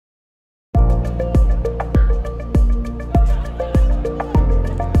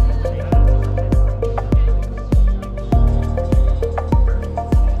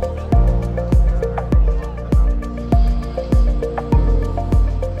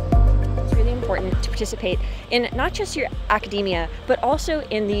participate in not just your academia, but also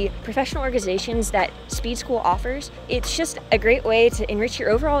in the professional organizations that Speed School offers. It's just a great way to enrich your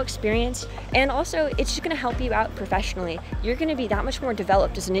overall experience, and also it's just going to help you out professionally. You're going to be that much more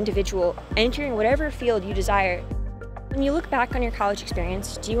developed as an individual, entering whatever field you desire. When you look back on your college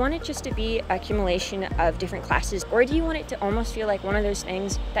experience, do you want it just to be an accumulation of different classes, or do you want it to almost feel like one of those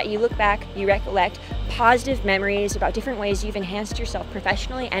things that you look back, you recollect positive memories about different ways you've enhanced yourself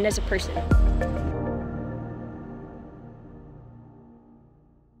professionally and as a person?